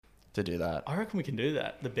to do that. I reckon we can do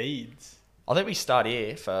that. The beads. I think we start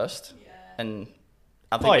here first, and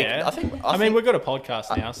I think I mean, we've got a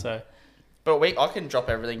podcast now, so. But I can drop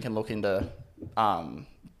everything and look into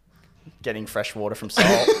getting fresh water from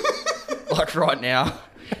salt. Like right now,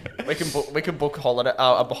 we can book a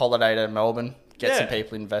holiday to Melbourne. Get some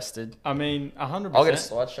people invested. I mean, 100%. I'll get a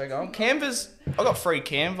slideshow going. Canva's, I got free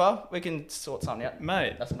Canva. We can sort something out,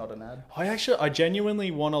 mate. That's not an ad. I genuinely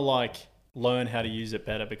want to like learn how to use it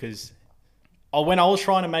better because, when I was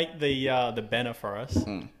trying to make the banner for us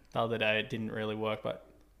the other day, it didn't really work. But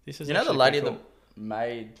this is the lady that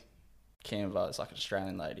made Canva is like an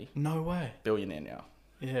Australian lady. No way. Billionaire now.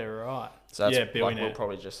 Yeah, right. So that's billionaire. like, we'll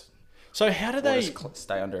probably just. So how do they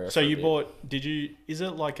stay under? So you bought? Is it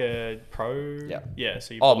like a pro? Yeah. Yeah.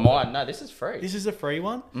 So you. Mine. No, this is free. This is a free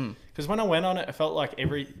one. Because when I went on it, I felt like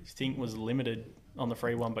everything was limited on the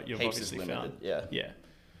free one, but you've obviously found. Yeah. Yeah.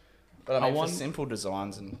 But I mean, for simple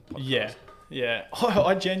designs and. Podcasts. Yeah.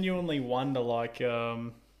 I genuinely wonder, like,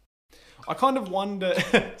 I kind of wonder.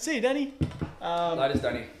 See you, Danny. Latest,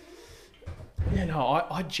 Danny. Yeah, no,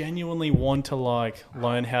 I genuinely want to like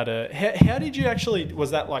learn how to. How did you actually?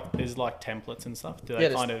 Was that like there's like templates and stuff? Do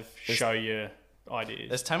they kind of show you ideas?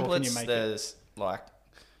 There's templates. There's like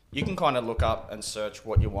you can kind of look up and search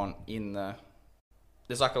what you want in the.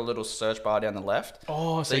 There's like a little search bar down the left.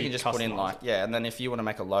 Oh, so you can just put in like and then if you want to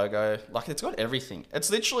make a logo, like it's got everything. It's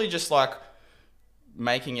literally just like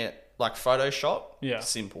making it like Photoshop. Yeah.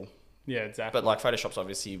 Simple. Yeah, exactly. But like Photoshop's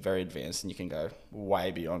obviously very advanced and you can go way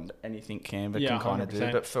beyond anything Canva can kind of 100%.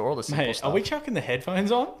 do. But for all the simple stuff. Are we chucking the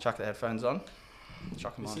headphones on? Chuck the headphones on.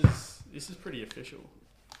 Chuck them on. This is pretty official.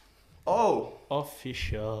 Oh.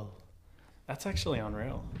 Official. That's actually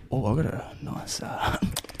unreal. Oh, I got a nice...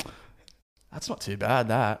 that's not too bad,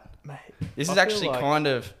 that. Mate. This is actually kind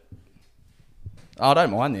of... I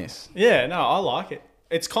don't mind this. Yeah, no, I like it.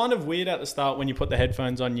 It's kind of weird at the start when you put the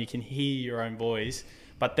headphones on, you can hear your own voice.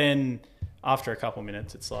 But then after a couple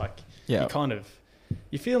minutes, it's like you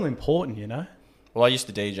you feel important, you know? Well, I used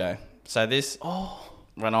to DJ. So this,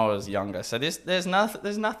 when I was younger. So there's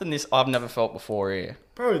nothing this I've never felt before here.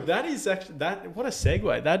 Bro, that is actually, what a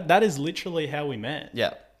segue. That is literally how we met.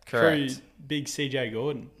 Yeah, correct. Through big CJ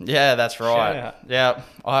Gordon. Yeah, that's right. Shout out. Yeah.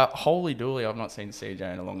 Holy dooly, I've not seen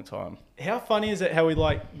CJ in a long time. How funny is it how we're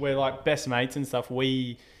like best mates and stuff.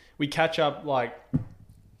 We catch up like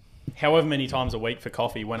however many times a week for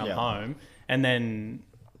coffee when I'm home, and then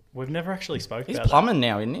we've never actually spoken about He's plumbing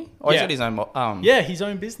now, isn't he? Oh, he's got his own... his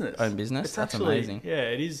own business. That's actually amazing. Yeah,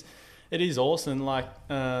 it is awesome. Like,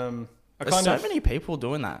 there's so many people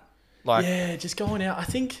doing that. Like, yeah, just going out. I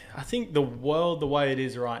think the world, the way it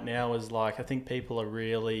is right now, is like, I think people are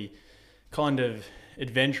really kind of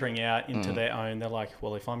adventuring out into their own. They're like,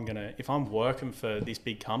 well, if I'm working for this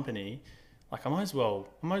big company, like I might as well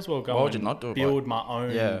go and build my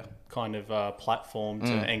own kind of platform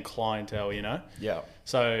and clientele, you know? Yeah.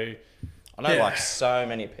 So I know like so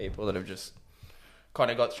many people that have just kind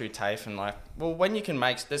of got through TAFE and like, well, when you can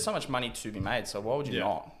there's so much money to be made, so why would you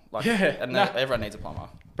not? Like, everyone needs a plumber.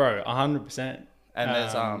 Bro, 100%. And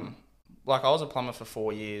there's like I was a plumber for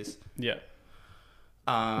 4 years. Yeah.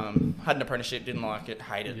 Had an apprenticeship, didn't like it,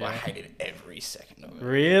 hated every second of it.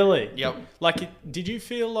 Really? Yep. Like, did you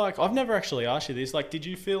feel like, I've never actually asked you this, like, did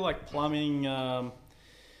you feel like plumbing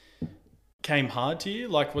came hard to you?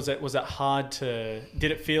 Like, was it hard did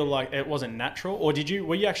it feel like it wasn't natural, or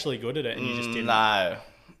were you actually good at it and you just didn't? No.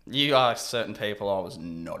 You ask certain people, I was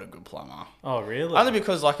not a good plumber. Oh, really? Only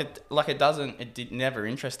because it never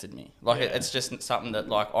interested me. Like it's just something that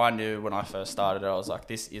like I knew when I first started. I was like,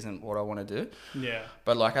 this isn't what I want to do. Yeah.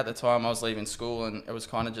 But like at the time, I was leaving school, and it was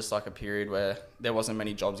kind of just like a period where there wasn't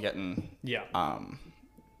many jobs getting. Yeah.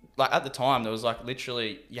 Like at the time, there was like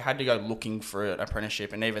literally you had to go looking for an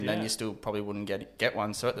apprenticeship, and even then you still probably wouldn't get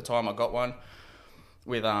one. So at the time, I got one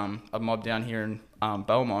with a mob down here in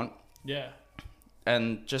Belmont. Yeah.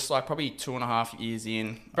 And just like probably 2.5 years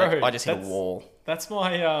in, bro, I just hit a wall. That's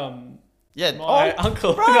my Ray.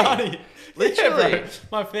 uncle Ray. Literally, bro,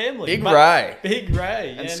 my family. Big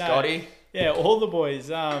Ray and Scotty. All the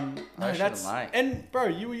boys. And bro,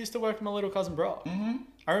 you used to work with my little cousin Brock. Mm-hmm.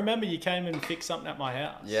 I remember you came and fixed something at my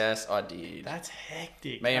house. Yes, I did. That's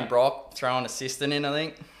hectic. Me and Brock throwing assistant in, I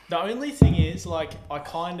think. The only thing is, like,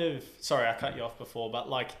 sorry, I cut you off before, but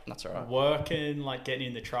like, that's all right. Working, like, getting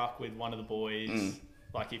in the truck with one of the boys,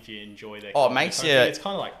 like, if you enjoy their, it makes you. It's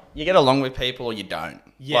kind of like you get along with people or you don't.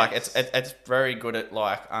 Yes. Like, it's very good at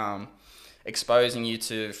like exposing you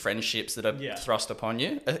to friendships that are thrust upon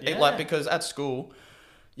you. Like because at school,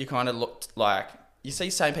 you kind of looked like. You see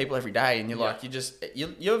the same people every day and you're like,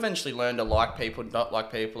 you eventually learn to like people, not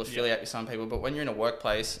like people, affiliate with some people. But when you're in a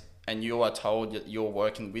workplace and you are told that you're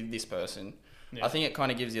working with this person, I think it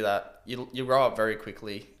kind of gives you that, you grow up very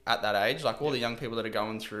quickly at that age. Like all the young people that are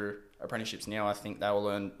going through apprenticeships now, I think they will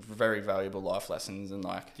learn very valuable life lessons and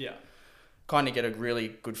like kind of get a really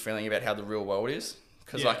good feeling about how the real world is.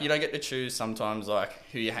 Because like you don't get to choose sometimes like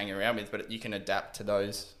who you hang around with, but you can adapt to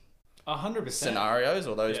those 100% scenarios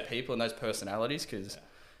or those people and those personalities because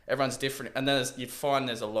everyone's different. And then you find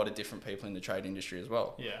there's a lot of different people in the trade industry as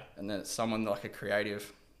well. Yeah. And then it's someone like a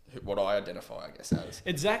creative, what I identify, I guess, as.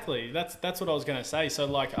 Exactly. That's what I was going to say. So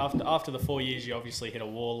like after the 4 years, you obviously hit a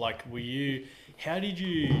wall. Like how did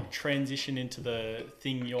you transition into the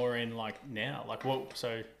thing you're in like now? Like what,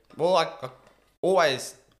 so. Well, I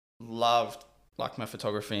always loved like my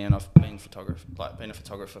photography, and I've been a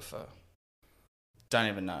photographer for, don't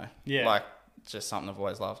even know. Yeah. Like just something I've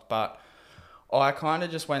always loved. But I kind of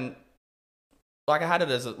just went, like I had it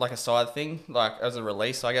as a side thing, like as a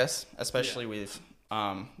release, I guess, especially with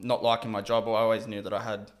not liking my job. I always knew that I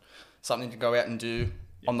had something to go out and do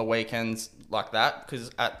on the weekends like that. Because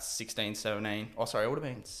at 16, 17, it would have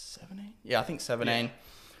been 17? Yeah, I think 17. Yeah.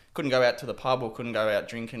 Couldn't go out to the pub or couldn't go out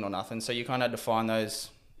drinking or nothing. So you kind of had to find those.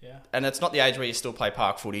 Yeah. And it's not the age where you still play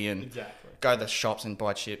park footy and go to the shops and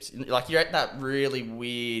buy chips. Like you're at that really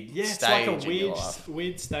weird stage. It's like a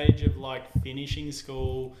weird stage of like finishing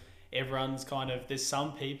school. Everyone's kind of, there's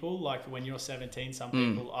some people like when you're 17, some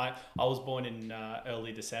people, I was born in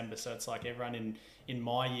early December. So it's like everyone in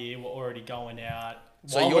my year were already going out.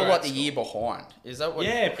 So you're like the year behind. Is that what?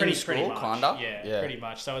 Yeah, pretty much. Kinda? Yeah, pretty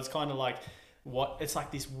much. So it's kind of like it's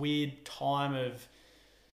like this weird time of,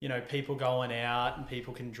 you know, people going out and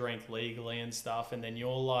people can drink legally and stuff. And then you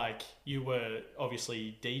were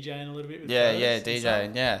obviously DJing a little bit with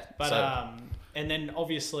DJing, yeah. But, and then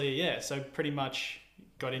obviously, so pretty much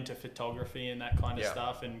got into photography and that kind of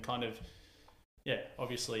stuff and kind of,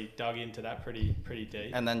 obviously dug into that pretty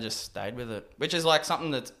deep. And then just stayed with it, which is like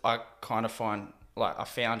something that I kind of find, like I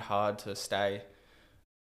found hard to stay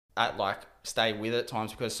with at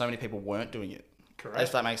times because so many people weren't doing it. Correct.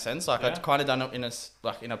 If that makes sense. Like I'd kind of done it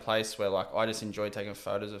in a place where like I just enjoyed taking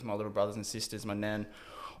photos of my little brothers and sisters, my nan,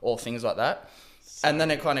 all things like that. And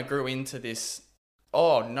then it kind of grew into this,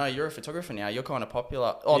 oh no, you're a photographer now. You're kind of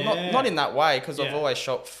popular. Oh, not in that way because I've always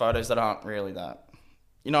shot photos that aren't really that,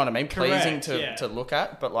 you know what I mean? Pleasing to look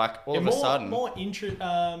at, but like all of a sudden,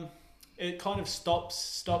 it kind of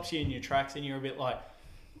stops you in your tracks, and you're a bit like.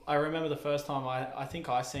 I remember the first time I think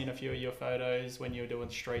I seen a few of your photos when you were doing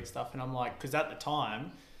street stuff, and I'm like, because at the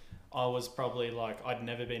time I was probably like, I'd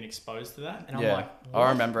never been exposed to that, and I'm like, I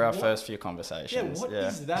remember our first few conversations. Yeah, what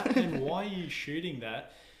is that, and why are you shooting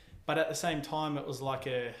that? But at the same time, it was like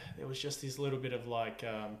it was just this little bit of like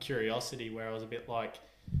curiosity where I was a bit like,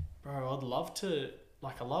 bro, I'd love to,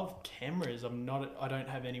 like, I love cameras. I don't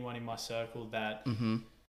have anyone in my circle that.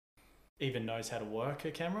 Even knows how to work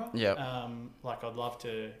a camera. Yeah. Like I'd love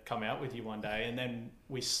to come out with you one day, and then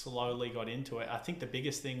we slowly got into it. I think the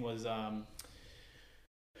biggest thing was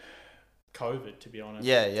COVID, to be honest.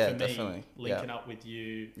 Yeah, for me, definitely. Linking up with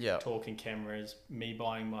you, talking cameras, me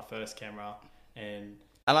buying my first camera, and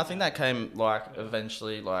I think that came like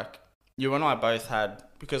eventually, like you and I both had,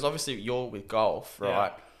 because obviously you're with golf, right?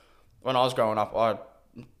 Yeah. When I was growing up, I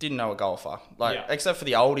didn't know a golfer, except for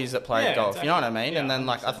the oldies that played golf. Exactly. You know what I mean? And then,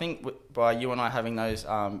 like, 100%. I think by you and I having those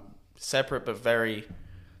separate but very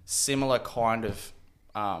similar kind of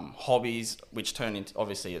hobbies, which turn into,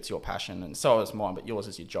 obviously, it's your passion, and so is mine, but yours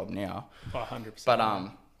is your job now. 100%.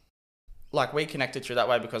 But like, we connected through that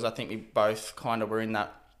way because I think we both kind of were in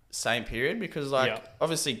that same period. Because, like,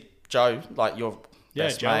 obviously, Joe, like your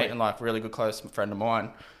best mate and like really good close friend of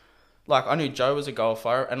mine. Like, I knew Joe was a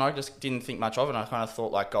golfer, and I just didn't think much of it. And I kind of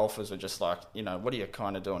thought, like, golfers were just like, you know, what are you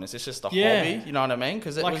kind of doing? Is this just a hobby? You know what I mean?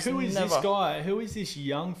 Because like, who is this guy? Who is this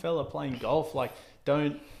young fella playing golf? Like,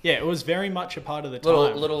 it was very much a part of the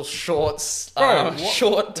time. Little shorts,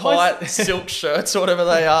 short, tight silk shirts, or whatever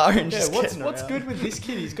they are. And what's good with this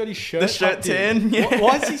kid? He's got his shirt. The shirt tan. Yeah.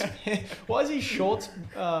 Why is his shorts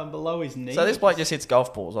below his knees? So this bloke just hits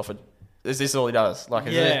golf balls off a. Is this all he does? Like,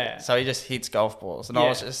 is it? So he just hits golf balls. And I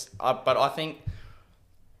was just... but I think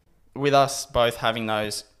with us both having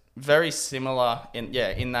those very similar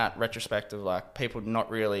in that retrospect of, like, people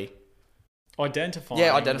not really...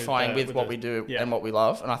 Identifying with what we do and what we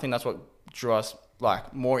love. And I think that's what drew us,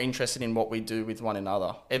 like, more interested in what we do with one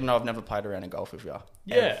another. Even though I've never played around in golf with you.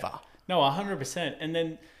 Yeah. Ever. No, 100%. And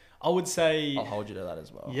then... I would say... I'll hold you to that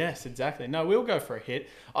as well. Yes, exactly. No, we'll go for a hit.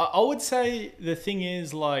 I would say the thing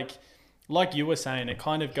is, like you were saying, it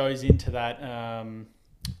kind of goes into that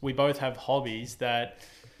we both have hobbies that,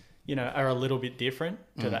 you know, are a little bit different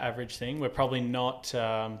to the average thing. We're probably not...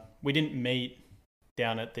 we didn't meet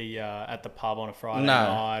down at the pub on a Friday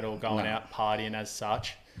night or going out partying as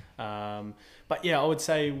such. But yeah, I would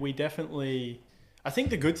say we definitely. I think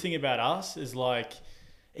the good thing about us is like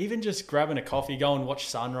even just grabbing a coffee, go and watch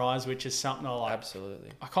sunrise, which is something I like.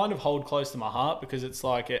 Absolutely. I kind of hold close to my heart because it's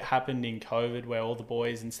like it happened in COVID where all the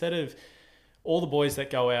boys, instead of all the boys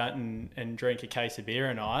that go out and drink a case of beer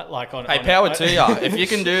a night, like power to you. If you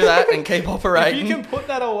can do that and keep operating. If you can put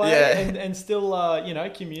that away and still,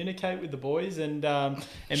 communicate with the boys and be able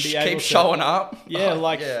to keep showing up.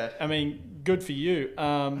 Yeah. I mean, good for you.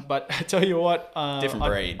 But I tell you what, different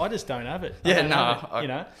breed. I just don't have it.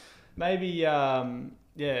 Maybe,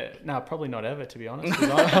 probably not ever, to be honest.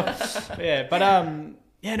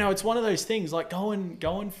 It's one of those things like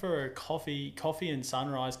going for a coffee and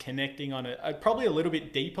sunrise, connecting on a probably a little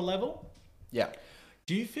bit deeper level. Yeah.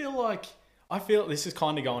 Do you feel like, I feel this is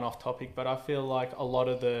kind of going off topic, but I feel like a lot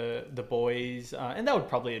of the boys, and they would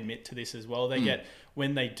probably admit to this as well, they get,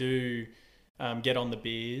 when they do get on the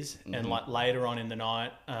beers and like later on in the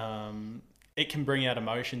night, it can bring out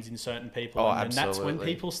emotions in certain people. And that's when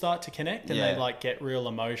people start to connect and they like get real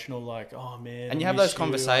emotional, like, oh man. And you have those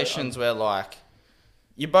conversations where like,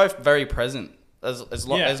 you're both very present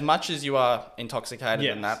as much as you are intoxicated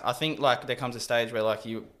in that. I think like there comes a stage where like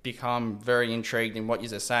you become very intrigued in what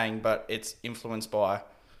you're saying, but it's influenced by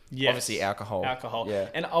obviously alcohol. Yeah.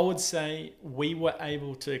 And I would say we were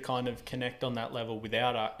able to kind of connect on that level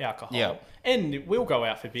without alcohol. Yeah. And we'll go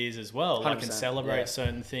out for beers as well, like 100%, and celebrate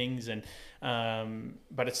certain things and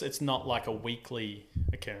but it's not like a weekly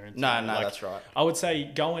occurrence. No, that's right. I would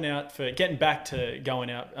say getting back to going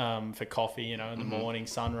out for coffee, in the morning,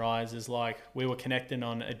 sunrise is like we were connecting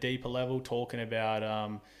on a deeper level, talking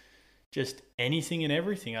about just anything and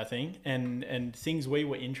everything, I think, and things we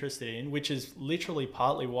were interested in, which is literally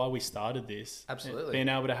partly why we started this. Absolutely. Being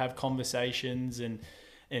able to have conversations and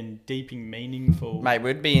deeping meaningful. Mate,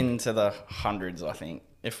 we'd be into the hundreds, I think,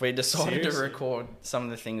 if we decided to record some of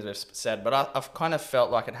the things we've said. But I've kind of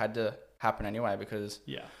felt like it had to happen anyway because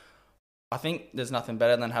I think there's nothing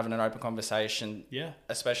better than having an open conversation,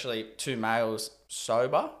 especially two males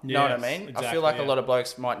sober. You know what I mean? Exactly, I feel like a lot of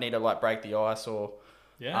blokes might need to like break the ice or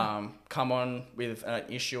come on with an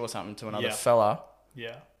issue or something to another fella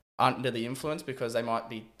under the influence because they might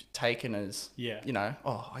be taken as, I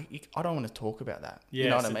don't want to talk about that. Yes, you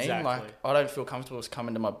know what I mean? Exactly. Like, I don't feel comfortable with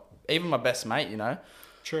coming to even my best mate,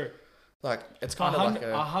 True. Like, it's kind of like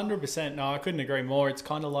 100%. No, I couldn't agree more. It's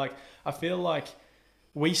kind of like, I feel like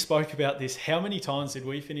we spoke about this. How many times did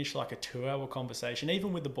we finish like a 2-hour conversation,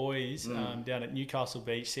 even with the boys down at Newcastle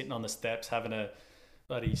Beach, sitting on the steps, having a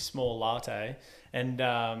bloody small latte. And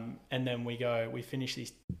then we finish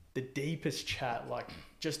the deepest chat, like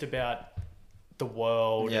just about the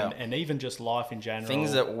world and even just life in general.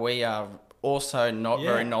 Things that we are also not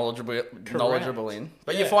very knowledgeable in.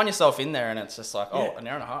 But you find yourself in there and it's just like, an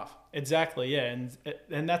hour and a half. Exactly, yeah.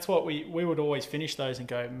 And that's what we would always finish those and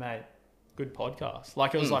go, mate, good podcast.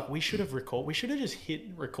 Like it was like, we should have just hit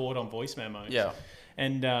record on voice memos. Yeah.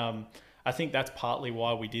 And I think that's partly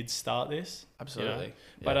why we did start this. Absolutely.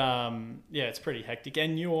 But it's pretty hectic.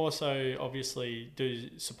 And you also obviously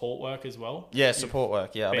do support work as well. Yeah, support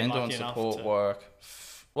work. Yeah, I've been doing support work.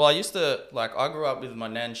 Well, I used to, I grew up with my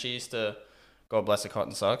nan. She used to, God bless her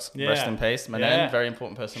cotton socks. Yeah. Rest in peace. My nan, very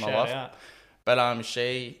important person in my life. Out. But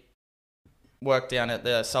she worked down at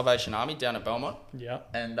the Salvation Army down at Belmont. Yeah.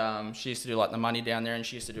 And she used to do like the money down there, and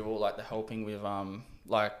she used to do all like the helping with kind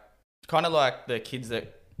of like the kids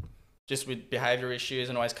that just with behaviour issues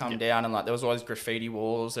and always come down, and like there was always graffiti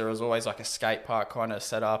walls. There was always like a skate park kind of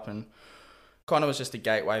set up, and kind of was just a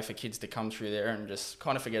gateway for kids to come through there and just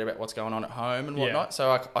kind of forget about what's going on at home and whatnot. Yeah.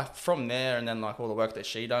 So I from there, and then like all the work that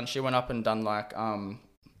she done, she went up and done like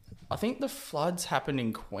I think the floods happened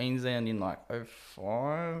in Queensland in like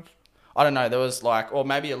 2005. I don't know. There was like, or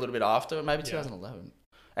maybe a little bit after, maybe 2011.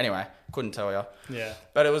 Anyway, couldn't tell you. Yeah.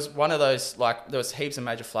 But it was one of those, like, there was heaps of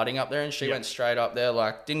major flooding up there, and she went straight up there,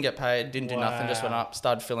 like, didn't get paid, didn't do nothing, just went up,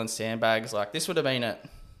 started filling sandbags. Like, this would have been at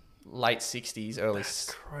late 60s, early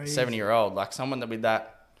 70-year-old. Like, someone that with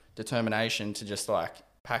that determination to just, like,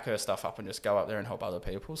 pack her stuff up and just go up there and help other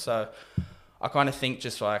people. So I kind of think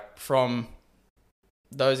just, like, from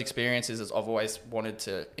those experiences, I've always wanted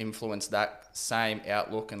to influence that same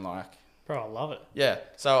outlook and, like... Bro, I love it. Yeah.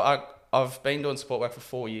 So I've been doing support work for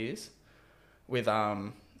 4 years with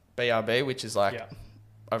BRB, which is like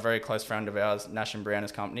a very close friend of ours, Nash and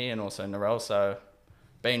Brianna's company, and also Narelle. So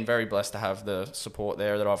been very blessed to have the support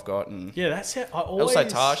there that I've got. And that's it. Also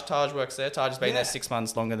Taj works there. Taj has been there 6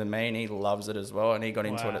 months longer than me, and he loves it as well. And he got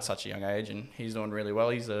into it at such a young age, and he's doing really well.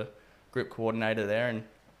 He's a group coordinator there, and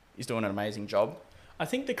he's doing an amazing job. I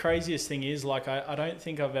think the craziest thing is, like, I don't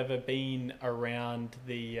think I've ever been around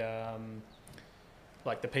the,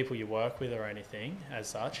 like, the people you work with or anything as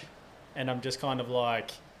such. And I'm just kind of like,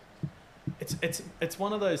 it's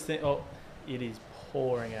one of those things. Oh, it is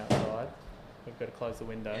pouring outside. We've got to close the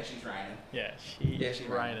window. Yeah, she's raining. Yeah, she's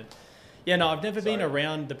raining. Yeah, no, I've never been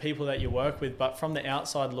around the people that you work with, but from the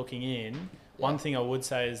outside looking in, one thing I would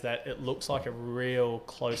say is that it looks like a real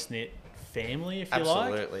close-knit family, if you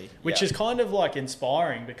like. Absolutely. Which is kind of like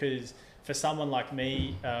inspiring, because for someone like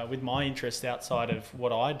me, with my interest outside of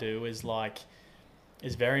what I do, is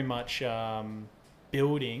very much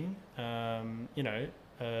building,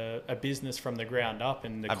 a business from the ground up,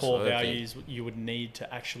 and the core values you would need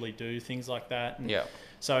to actually do things like that. And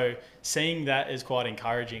so seeing that is quite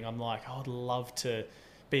encouraging. I'm like, I'd love to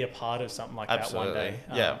be a part of something like that one day.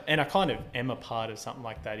 And I kind of am a part of something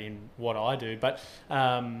like that in what I do. But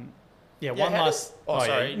one last...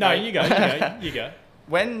 sorry. No, you go.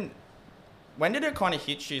 When did it kind of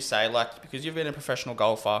hit you, say, like, because you've been a professional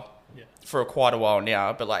golfer for quite a while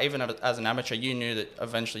now, but like even as an amateur, you knew that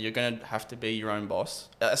eventually you're going to have to be your own boss,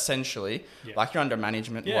 essentially. Like, you're under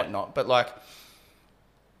management and whatnot. But like,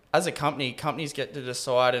 as a company, companies get to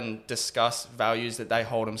decide and discuss values that they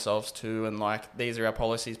hold themselves to, and like, these are our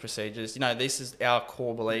policies, procedures, this is our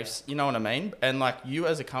core beliefs, you know what I mean? And like, you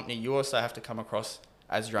as a company, you also have to come across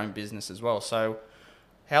as your own business as well. So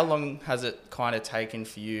how long has it kind of taken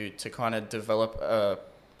for you to kind of develop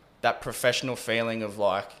that professional feeling of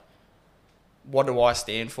like, what do I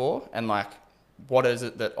stand for? And like, what is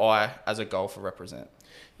it that I, as a golfer, represent?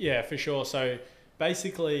 Yeah, for sure. So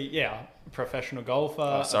basically, professional golfer.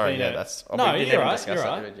 Oh, sorry, you're right. You're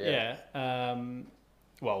right. Yeah.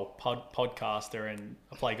 Podcaster, and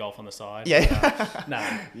I play golf on the side. Yes.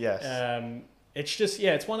 It's just,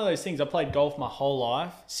 it's one of those things. I played golf my whole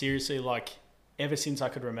life. Seriously, like, ever since I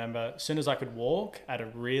could remember. As soon as I could walk at a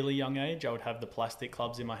really young age, I would have the plastic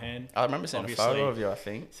clubs in my hand. I remember seeing a photo of you, I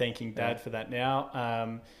think. Thanking Dad for that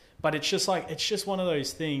now. But it's just one of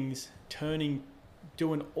those things, doing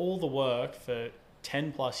all the work for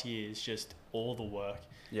 10 plus years, just all the work.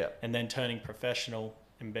 Yeah. And then turning professional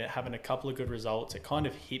and having a couple of good results. It kind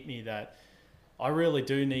of hit me that I really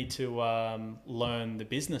do need to learn the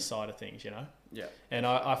business side of things, Yeah. And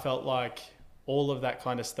I felt like all of that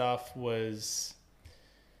kind of stuff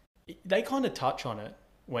they kind of touch on it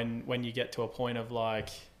when you get to a point of like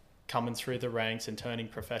coming through the ranks and turning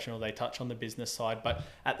professional. They touch on the business side, but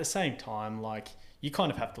at the same time, like, you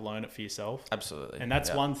kind of have to learn it for yourself. Absolutely. And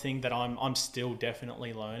that's one thing that I'm still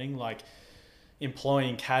definitely learning, like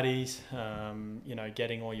employing caddies,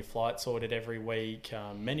 getting all your flights sorted every week,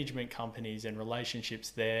 management companies and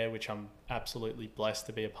relationships there, which I'm absolutely blessed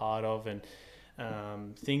to be a part of, and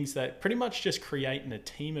things that pretty much just creating a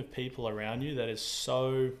team of people around you that is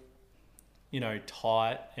so,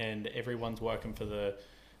 tight, and everyone's working for the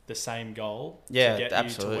same goal. Yeah, to get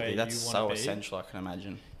absolutely. You to where that's you so be. Essential, I can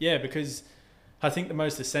imagine. Yeah, because I think the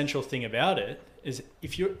most essential thing about it is,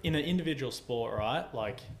 if you're in an individual sport, right,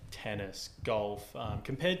 like tennis, golf,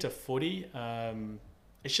 compared to footy,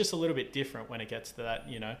 it's just a little bit different when it gets to that.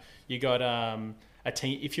 You got a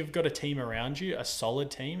team. If you've got a team around you, a solid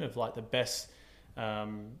team of like the best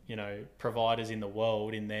providers in the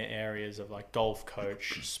world in their areas of like golf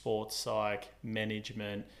coach, sports psych,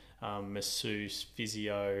 management, masseuse,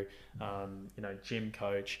 physio, gym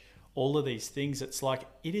coach, all of these things. It's like,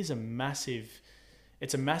 it's a massive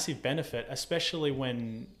benefit, especially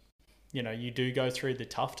when, you do go through the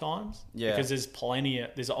tough times. Yeah. Because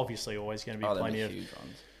there's obviously always going to be plenty of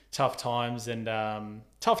tough times, and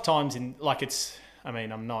tough times in like,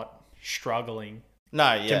 I'm not struggling.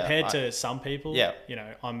 No, yeah. Compared to some people,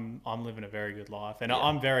 I'm living a very good life, and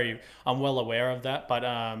I'm well aware of that. But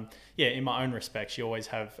in my own respects, you always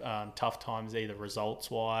have tough times, either results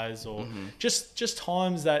wise or just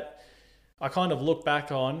times that I kind of look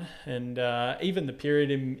back on, and even the period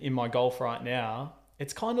in my golf right now,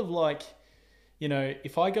 it's kind of like,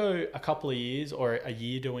 if I go a couple of years or a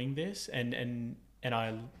year doing this, and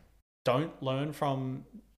I don't learn from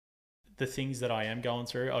the things that I am going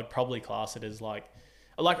through, I'd probably class it as like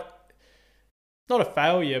not a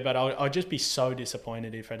failure, but I'd just be so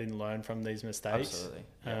disappointed if I didn't learn from these mistakes. Absolutely.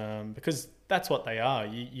 Yeah. Because that's what they are.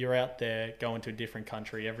 You're out there going to a different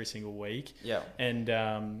country every single week, and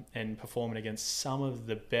performing against some of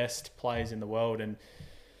the best players in the world. And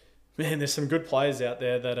man, there's some good players out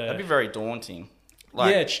there that'd be very daunting.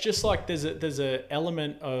 It's just like there's a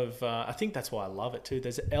element of I think that's why I love it too.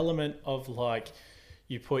 There's an element of like,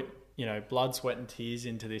 you put blood, sweat, and tears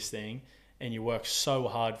into this thing, and you work so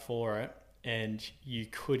hard for it, and you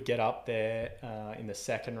could get up there in the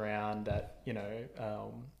second round at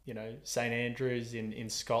St Andrews in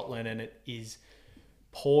Scotland, and it is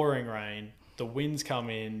pouring rain. The winds come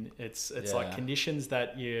in. It's like conditions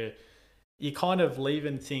that you're kind of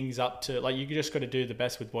leaving things up to, like, you just got to do the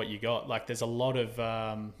best with what you got. Like, there's a lot of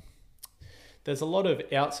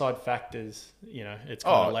outside factors, it's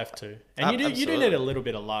kind of left to. And you do need a little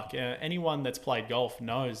bit of luck. Anyone that's played golf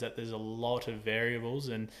knows that there's a lot of variables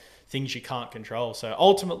and things you can't control. So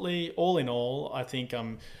ultimately, all in all, I think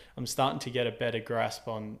I'm starting to get a better grasp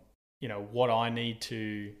on, what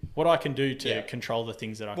I can do to control the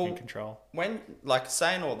things that I can control. When, like,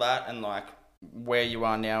 saying all that and, like, where you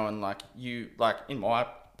are now, and, like, in my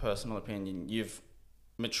personal opinion, you've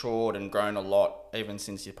matured and grown a lot even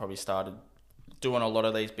since you probably started doing a lot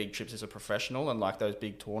of these big trips as a professional and, like, those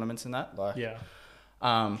big tournaments and that. Like, yeah.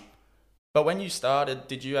 But when you started,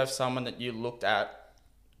 did you have someone that you looked at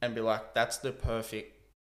and be like, that's the perfect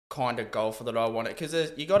kind of golfer that I want? Because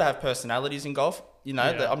you got to have personalities in golf.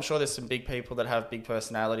 I'm sure there's some big people that have big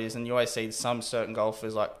personalities, and you always see some certain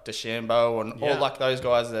golfers like DeChambeau and all, like, those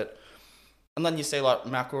guys that... And then you see, like,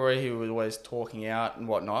 McIlroy, who was always talking out and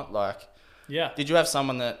whatnot. Like, did you have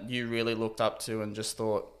someone that you really looked up to and just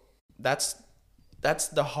thought, that's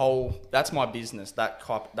my business,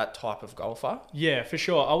 that type of golfer? Yeah, for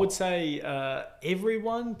sure. I would say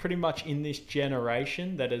everyone pretty much in this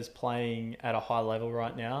generation that is playing at a high level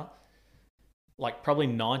right now, like, probably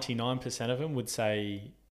 99% of them would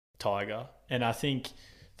say Tiger. And I think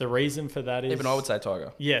the reason for that is... Even I would say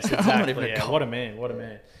Tiger. Yes, exactly. Yeah, what a man.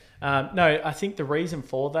 No, I think the reason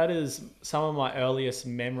for that is some of my earliest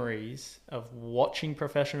memories of watching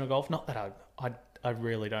professional golf. Not that I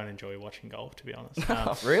really don't enjoy watching golf, to be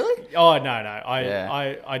honest. Really? Oh, no.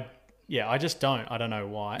 I just don't. I don't know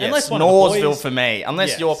why. Yeah, unless Snoresville for me.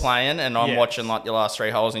 Unless you're playing and I'm watching, like, your last 3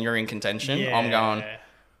 holes and you're in contention, I'm going,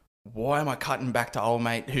 why am I cutting back to old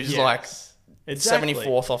mate who's like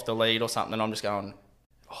 74th off the lead or something? And I'm just going...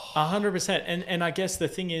 100%. And I guess the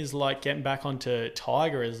thing is, like, getting back onto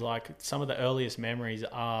Tiger is, like, some of the earliest memories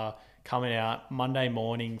are coming out Monday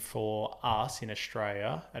morning for us in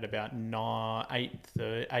Australia at about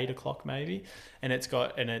 8 o'clock maybe, and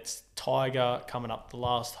it's Tiger coming up the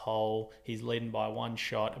last hole. He's leading by 1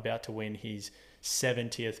 shot, about to win his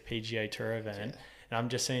 70th PGA Tour event, and I'm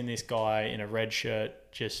just seeing this guy in a red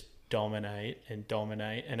shirt just dominate,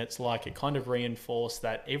 and it's like it kind of reinforced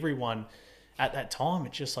that everyone at that time,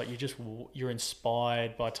 it's just like you're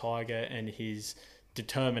inspired by Tiger and his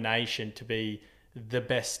determination to be the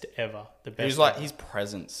best ever. It was like his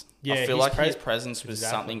presence. Yeah, I feel like his presence was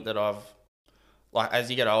something that I've, like,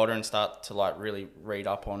 as you get older and start to, like, really read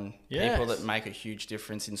up on people that make a huge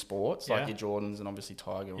difference in sports, like your Jordans and obviously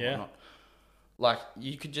Tiger and whatnot. Like,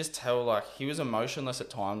 you could just tell, like, he was emotionless at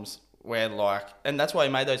times where, like, and that's why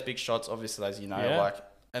he made those big shots, obviously, as you know, like,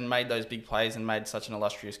 and made those big plays and made such an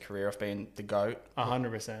illustrious career of being the GOAT.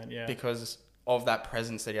 100%, yeah. Because of that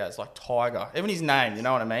presence that he has, like Tiger. Even his name, you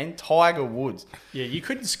know what I mean? Tiger Woods. Yeah, you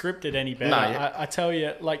couldn't script it any better. No, I tell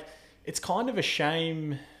you, like, it's kind of a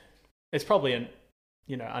shame. It's probably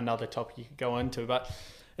another topic you could go into, but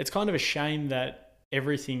it's kind of a shame that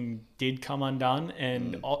everything did come undone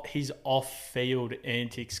and his off-field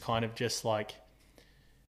antics kind of just, like,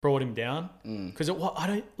 brought him down. Because it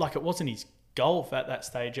wasn't his golf at that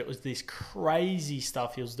stage. It was this crazy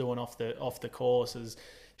stuff he was doing off the course. Is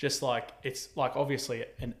just like, it's like obviously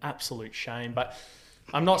an absolute shame, but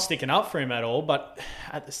I'm not sticking up for him at all. But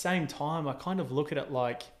at the same time, I kind of look at it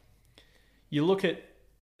like, you look at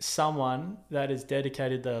someone that has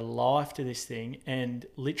dedicated their life to this thing, and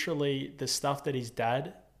literally the stuff that his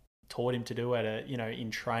dad taught him to do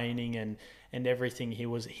in training and everything, he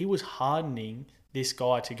was hardening this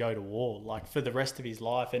guy to go to war, like, for the rest of his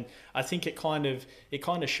life. And I think it kind of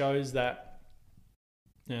shows that,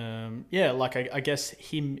 I guess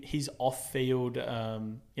his off-field,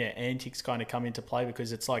 antics kind of come into play,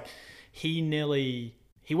 because it's like he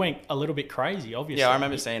went a little bit crazy, obviously. Yeah, I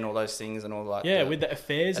remember seeing all those things and all that. Yeah, with the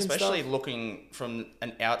affairs and stuff. Especially looking from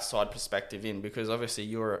an outside perspective in, because obviously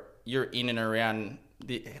you're in and around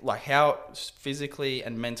how physically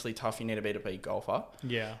and mentally tough you need to be a golfer.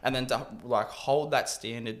 Yeah. And then to, like, hold that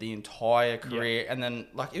standard the entire career, and then,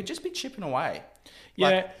 like, it would just be chipping away.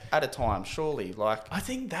 Like, at a time, surely. Like, I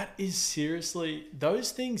think that is seriously,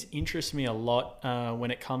 those things interest me a lot when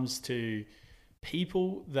it comes to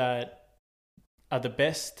people that are the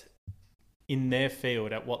best in their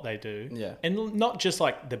field at what they do. Yeah. And not just,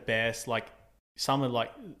 like, the best, like some are like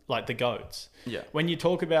the GOATs. Yeah. When you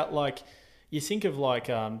talk about, like, you think of like,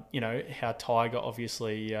 how Tiger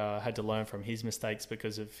obviously had to learn from his mistakes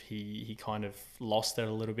because of he kind of lost it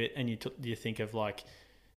a little bit. And you think of like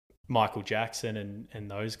Michael Jackson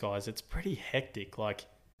and those guys. It's pretty hectic. Like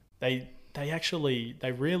they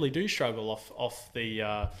really do struggle off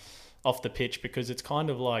the pitch, because it's kind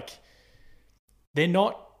of like they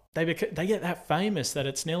get that famous that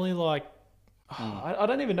it's nearly like, I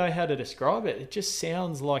don't even know how to describe it. It just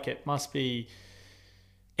sounds like it must be.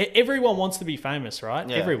 Everyone wants to be famous, right?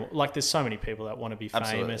 Yeah. Everyone, like there's so many people that want to be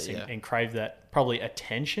famous and crave that probably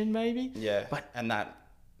attention, maybe. Yeah, and that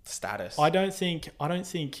status. I don't think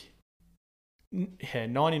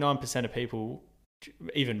 99% of people,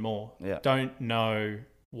 even more, don't know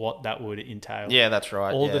what that would entail. Yeah, that's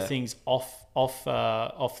right. All the things out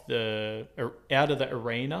of the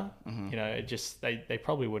arena, it just they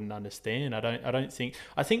probably wouldn't understand.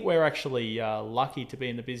 I think we're actually lucky to be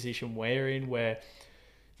in the position we're in, where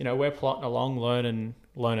we're plotting along,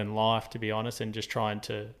 learning life, to be honest, and just trying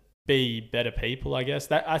to be better people, I guess.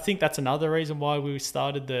 I think that's another reason why we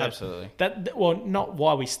started Absolutely. Not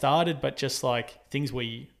why we started, but just like things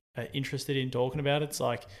we are interested in talking about. It's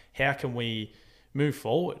like, how can we move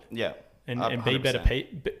forward? Yeah. And be better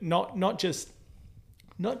people. Not just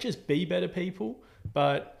be better people,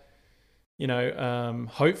 but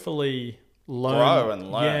hopefully learn, grow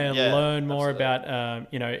and learn. Learn more about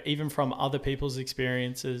even from other people's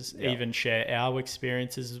experiences, even share our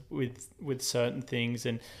experiences with certain things,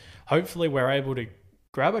 and hopefully we're able to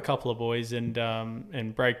grab a couple of boys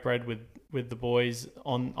and break bread with the boys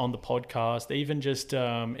on the podcast, even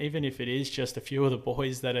if it is just a few of the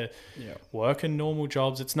boys that are working normal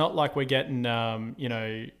jobs. It's not like we're getting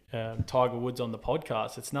Tiger Woods on the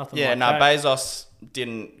podcast. It's nothing like that. Bezos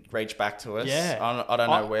didn't reach back to us. I don't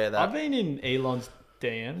know where that... I've been in Elon's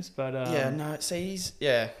DMs, but... it's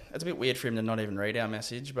a bit weird for him to not even read our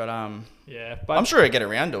message, but... but I'm sure he'll get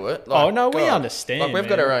around to it. We understand. Like, we've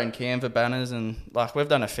got our own Canva banners, and like we've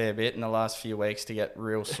done a fair bit in the last few weeks to get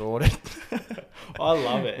real sorted. I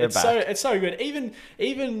love it. It's so good.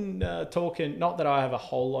 Even talking, not that I have a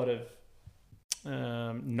whole lot of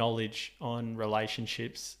knowledge on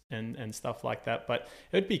relationships and stuff like that, but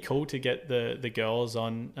it'd be cool to get the girls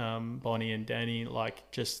on, Bonnie and Danny, like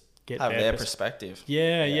just get their perspective.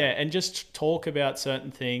 And just talk about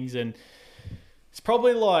certain things. And it's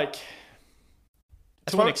probably like,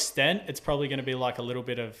 an extent, it's probably going to be like a little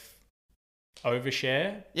bit of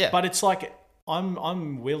overshare. Yeah, but it's like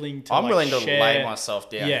I'm willing to. Lay myself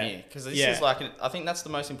down here, because this is like I think that's the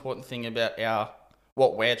most important thing about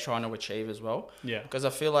what we're trying to achieve as well. Yeah, because I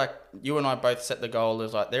feel like you and I both set the goal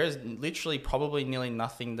as like there is literally probably nearly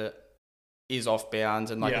nothing that is off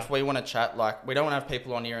bounds, and like if we want to chat, like we don't want to have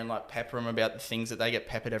people on here and like pepper them about the things that they get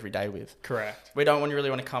peppered every day with. Correct. We don't really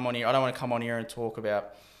want to come on here. I don't want to come on here and talk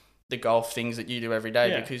about the golf things that you do every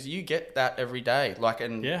day, because you get that every day. Like,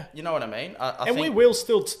 and you know what I mean? I think we will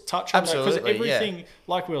still touch on that, because everything,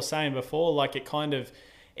 like we were saying before, like it kind of,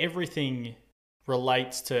 everything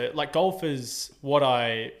relates to, like, golf is what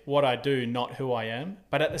I do, not who I am.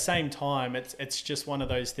 But at the same time, it's just one of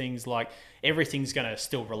those things, like everything's going to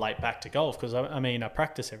still relate back to golf, because I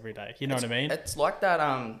practice every day. You know what I mean? It's like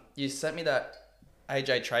that, you sent me that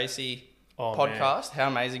AJ Tracy podcast. Man. How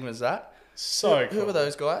amazing was that? So who were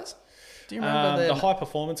those guys? Do you remember the High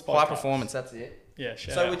Performance podcast? High Performance, that's it. Yeah,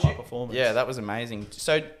 High Performance. Yeah, that was amazing.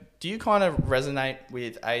 So do you kind of resonate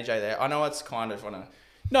with AJ there? I know it's kind of on a...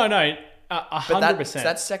 No, 100%.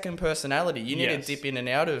 That second personality. You need to dip in and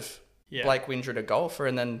out of Blake Windred, a golfer,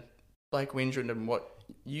 and then Blake Windred and what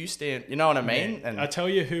you stand... You know what I mean? Yeah. And I tell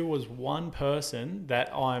you who was one person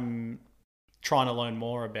that I'm trying to learn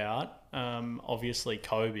more about. Obviously,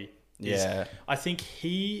 Kobe. I think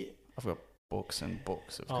I've got books and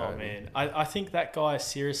books of Kobe. Oh, man. I think that guy,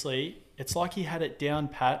 seriously, it's like he had it down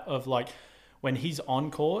pat of, like, when he's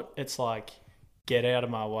on court, it's like, get out of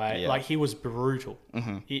my way. Yeah. Like, he was brutal.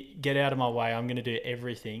 Mm-hmm. Get out of my way. I'm going to do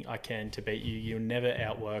everything I can to beat you. You'll never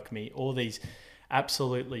outwork me. All these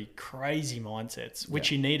absolutely crazy mindsets,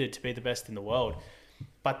 which you needed to be the best in the world.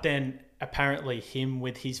 But then, apparently, him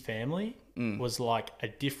with his family... was like a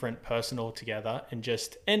different person altogether,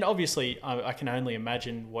 and obviously I can only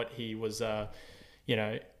imagine what he was,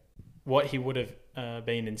 what he would have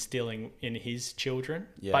been instilling in his children.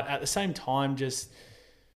 Yeah. But at the same time, just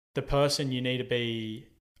the person you need to be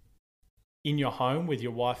in your home with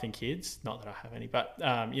your wife and kids. Not that I have any, but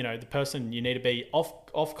the person you need to be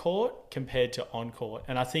off court compared to on court.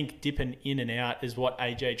 And I think dipping in and out is what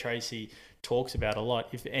AJ Tracy talks about a lot.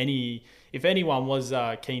 If anyone was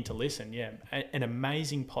keen to listen, an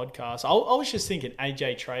amazing podcast. I was just thinking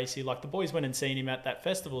AJ Tracy, like the boys went and seen him at that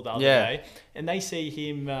festival the other day, and they see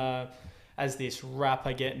him at as this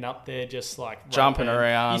rapper getting up there, just like jumping rapping.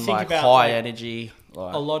 around, like high energy.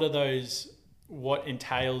 Like, a lot of those, what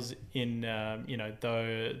entails in,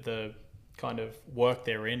 the kind of work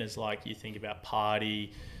they're in is like, you think about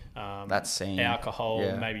party, that scene,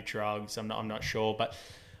 alcohol, maybe drugs. I'm not sure, but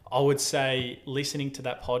I would say listening to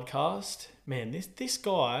that podcast, man, this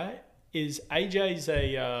guy is AJ's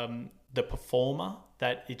the performer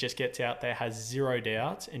that it just gets out there, has zero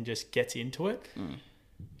doubts and just gets into it.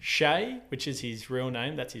 Shay, which is his real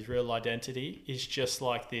name, that's his real identity, is just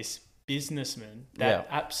like this businessman that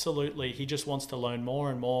absolutely, he just wants to learn more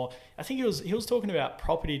and more. I think he was talking about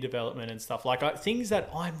property development and stuff, like things that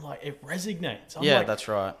I'm like, it resonates. I'm like, that's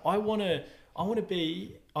right. I want to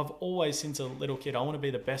be, I've always, since a little kid, I want to be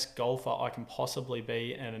the best golfer I can possibly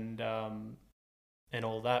be, and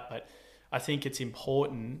all that. But I think it's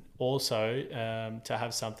important also to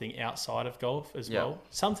have something outside of golf as well.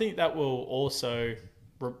 Something that will also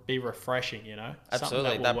be refreshing,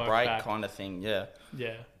 Absolutely, that break kind of thing, yeah.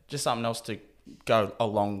 Just something else to go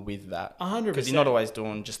along with that. 100%. Because you're not always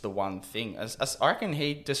doing just the one thing. As I reckon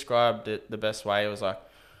he described it the best way. It was like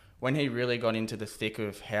when he really got into the thick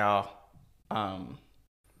of how,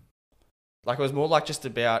 like it was more like just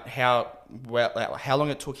about how long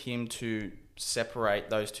it took him to separate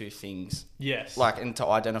those two things. Yes. Like, and to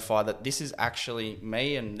identify that this is actually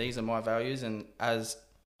me and these are my values and as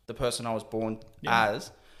the person I was born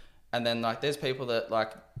as. And then like there's people that,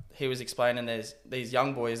 like he was explaining, there's these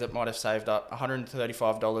young boys that might have saved up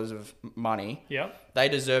 $135 of money. Yeah. They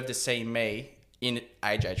deserve to see me in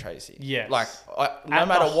AJ Tracey. Yeah. Like no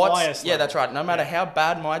matter what. Yeah, that's right. No matter how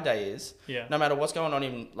bad my day is. Yeah. No matter what's going on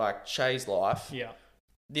in like Shay's life. Yeah.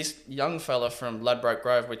 This young fella from Ladbroke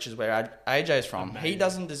Grove, which is where AJ's from, he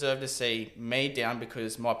doesn't deserve to see me down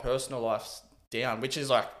because my personal life's down, which is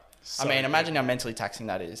like, so imagine how mentally taxing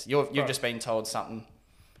that is. You've just been told something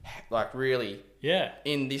like really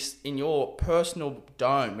in your personal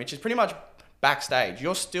dome, which is pretty much backstage.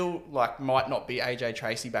 You're still like, might not be AJ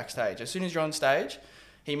Tracey backstage. As soon as you're on stage,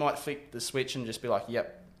 he might flick the switch and just be like,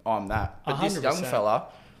 yep, I'm that. But 100%. This young fella,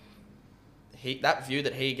 that view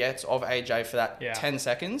that he gets of AJ for that 10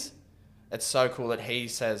 seconds, it's so cool that he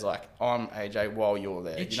says like, I'm AJ while you're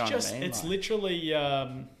there. It's you know just, what I mean? It's like, literally,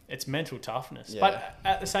 it's mental toughness. But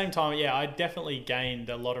at the same time, I definitely gained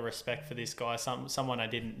a lot of respect for this guy. Someone I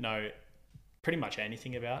didn't know pretty much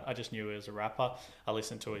anything about. I just knew he was a rapper. I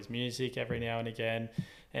listened to his music every now and again.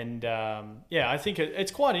 And I think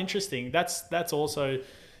it's quite interesting. That's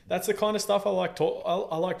the kind of stuff I like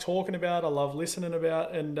talking about. I love listening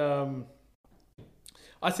about. And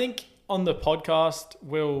I think on the podcast,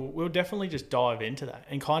 we'll definitely just dive into that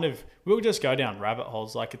and kind of, we'll just go down rabbit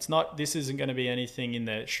holes. Like this isn't going to be anything in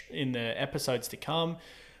the episodes to come.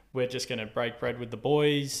 We're just going to break bread with the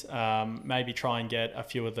boys, maybe try and get a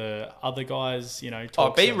few of the other guys,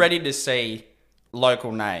 be ready to see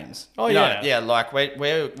local names. Like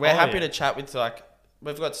we're happy to chat with, like,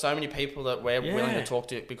 we've got so many people that we're willing to talk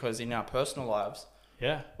to because in our personal lives,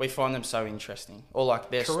 we find them so interesting, or like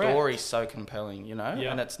their story's so compelling,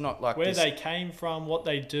 and it's not like where they came from, what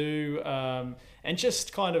they do, and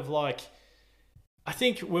just kind of like, I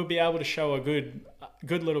think we'll be able to show a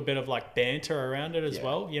good little bit of like banter around it as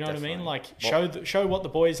well. You know definitely. What I mean? Like show what the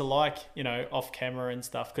boys are like, off camera and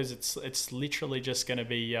stuff, because it's literally just going to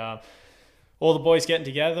be all the boys getting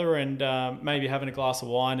together and maybe having a glass of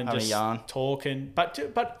wine and just talking.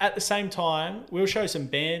 But at the same time, we'll show some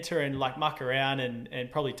banter and like muck around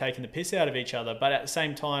and probably taking the piss out of each other. But at the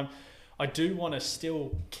same time, I do want to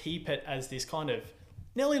still keep it as this kind of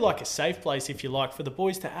nearly like a safe place, if you like, for the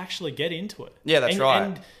boys to actually get into it. Yeah, that's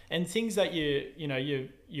right. And things that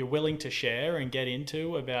you're willing to share and get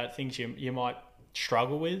into about things you might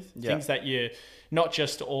struggle with, things that you, not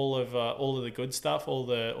just all of the good stuff, all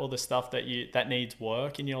the stuff that needs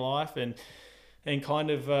work in your life, and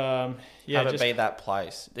kind of have it be that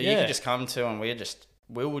place that you can just come to, and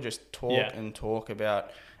we will just talk and talk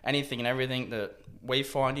about anything and everything that we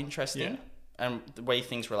find interesting and we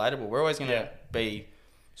think's relatable. We're always going to be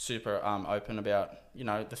super open about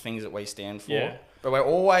the things that we stand for, but we're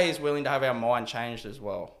always willing to have our mind changed as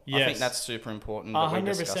well. I think that's super important.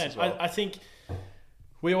 100%. Well. I think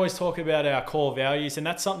we always talk about our core values, and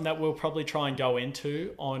that's something that we'll probably try and go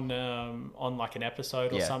into on like an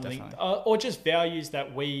episode or something, or just values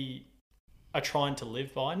that we are trying to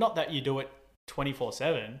live by. Not that you do it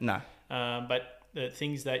 24/7, no, but the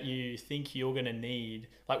things that you think you're going to need.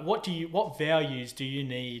 Like, what values do you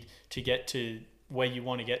need to get to where you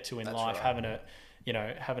want to get to in life? Right.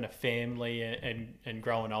 Having a family and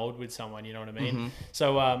growing old with someone, you know what I mean? Mm-hmm.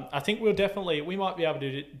 So I think we might be able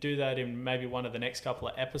to do that in maybe one of the next couple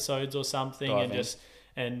of episodes or something,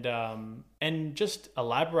 and just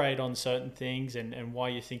elaborate on certain things and why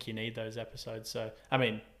you think you need those episodes. So, I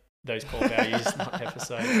mean, those core values, not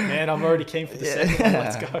episodes. Man, I'm already keen for the second one.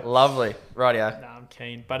 Let's go. Lovely. Rightio. No, I'm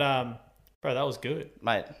keen. But, bro, that was good.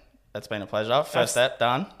 Mate, that's been a pleasure. First step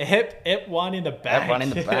done. Ep 1 in the bank. Ep 1 in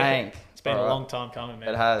the bank. It's been a long time coming, man.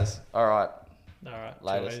 It has. All right. All right.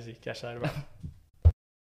 Later. Too easy. Catch you later, bro.